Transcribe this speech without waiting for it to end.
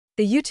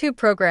The YouTube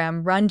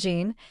program Run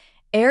Jin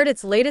aired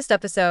its latest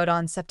episode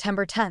on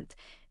September 10th,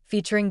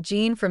 featuring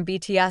Jin from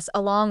BTS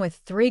along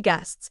with three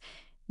guests,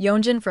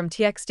 Yeonjun from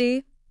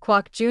TXT,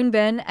 Kwak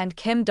Junbin, and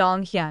Kim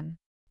Dong-hyun.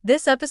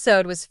 This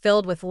episode was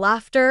filled with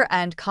laughter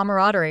and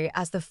camaraderie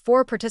as the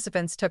four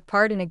participants took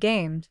part in a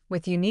game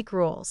with unique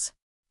rules.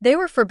 They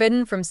were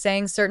forbidden from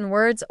saying certain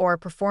words or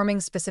performing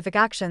specific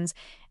actions,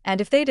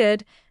 and if they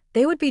did,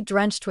 they would be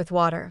drenched with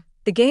water.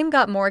 The game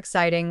got more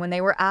exciting when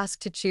they were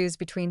asked to choose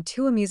between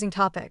two amusing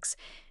topics: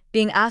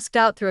 being asked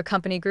out through a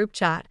company group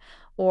chat,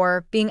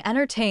 or being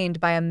entertained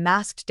by a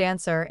masked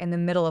dancer in the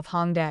middle of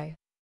Hongdae.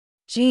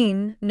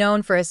 Jin,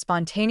 known for his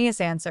spontaneous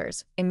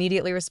answers,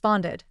 immediately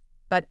responded,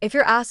 but if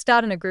you're asked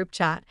out in a group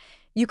chat,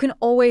 you can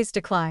always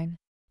decline.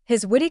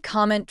 His witty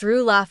comment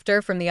drew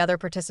laughter from the other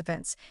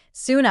participants.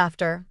 Soon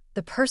after,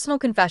 the personal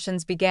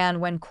confessions began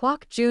when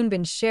Kwak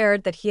Junbin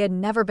shared that he had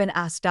never been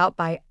asked out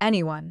by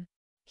anyone.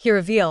 He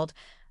revealed,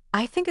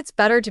 "I think it's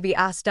better to be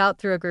asked out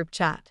through a group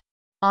chat.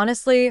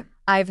 Honestly,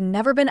 I've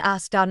never been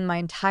asked out in my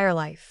entire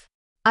life.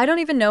 I don't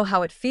even know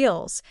how it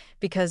feels,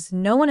 because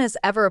no one has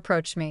ever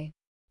approached me."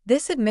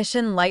 This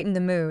admission lightened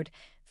the mood,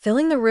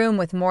 filling the room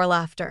with more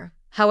laughter.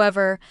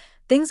 However,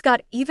 things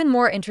got even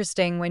more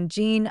interesting when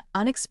Jin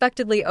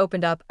unexpectedly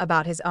opened up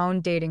about his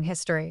own dating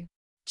history.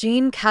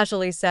 Jin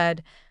casually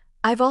said,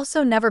 "I've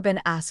also never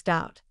been asked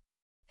out."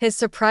 His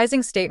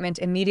surprising statement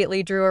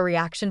immediately drew a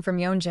reaction from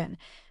Yeonjun,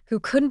 who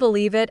couldn't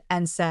believe it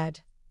and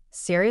said,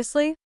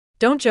 "Seriously?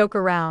 Don't joke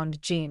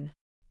around, Jin.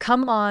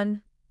 Come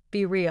on,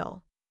 be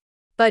real."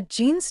 But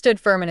Jin stood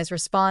firm in his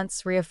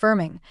response,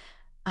 reaffirming,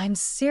 "I'm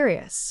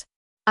serious.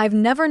 I've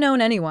never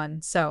known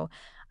anyone, so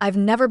I've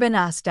never been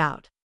asked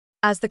out."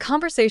 As the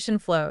conversation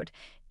flowed,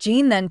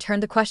 Jin then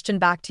turned the question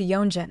back to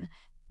Yeonjun,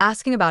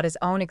 asking about his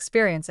own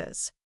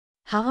experiences.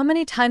 "How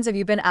many times have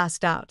you been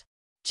asked out?"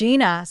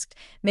 Jin asked,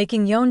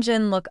 making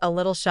Yeonjun look a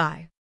little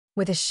shy.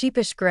 With a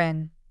sheepish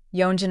grin,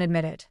 Yeonjun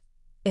admitted,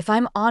 "If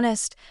I'm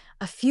honest,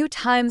 a few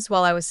times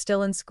while I was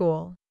still in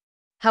school."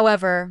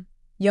 However,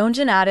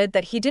 Yeonjun added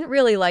that he didn't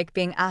really like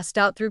being asked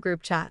out through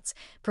group chats,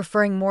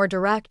 preferring more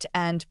direct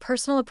and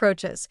personal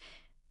approaches.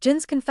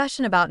 Jin's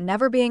confession about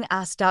never being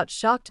asked out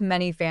shocked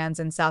many fans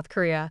in South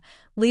Korea,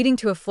 leading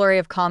to a flurry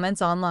of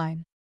comments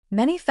online.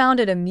 Many found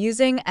it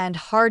amusing and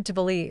hard to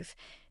believe,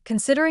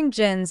 considering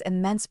Jin's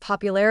immense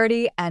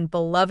popularity and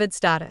beloved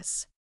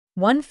status.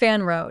 One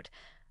fan wrote,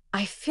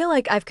 "I feel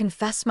like I've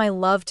confessed my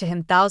love to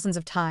him thousands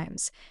of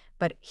times,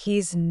 but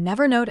he's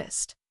never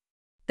noticed."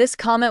 This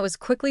comment was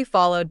quickly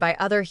followed by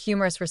other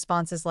humorous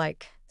responses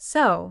like,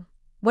 "So,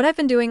 what I've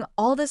been doing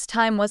all this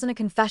time wasn't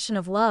a confession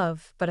of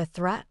love, but a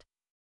threat?"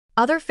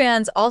 Other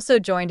fans also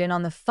joined in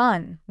on the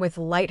fun with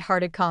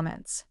lighthearted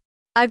comments.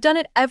 "I've done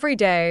it every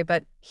day,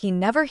 but he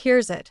never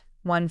hears it,"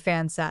 one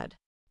fan said.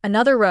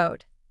 Another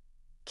wrote,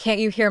 "Can't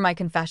you hear my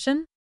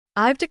confession?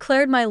 I've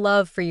declared my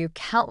love for you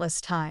countless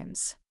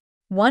times."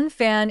 One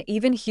fan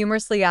even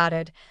humorously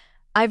added,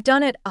 "I've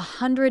done it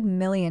 100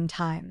 million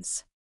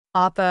times.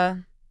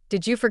 Appa,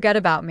 did you forget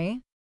about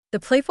me?" The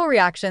playful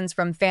reactions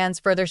from fans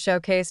further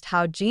showcased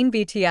how Jin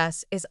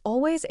BTS is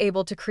always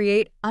able to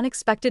create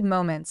unexpected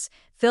moments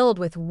filled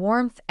with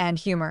warmth and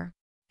humor.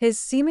 His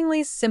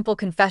seemingly simple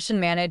confession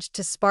managed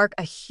to spark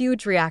a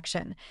huge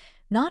reaction,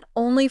 not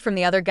only from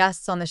the other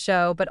guests on the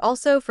show but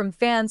also from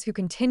fans who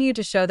continue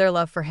to show their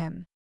love for him.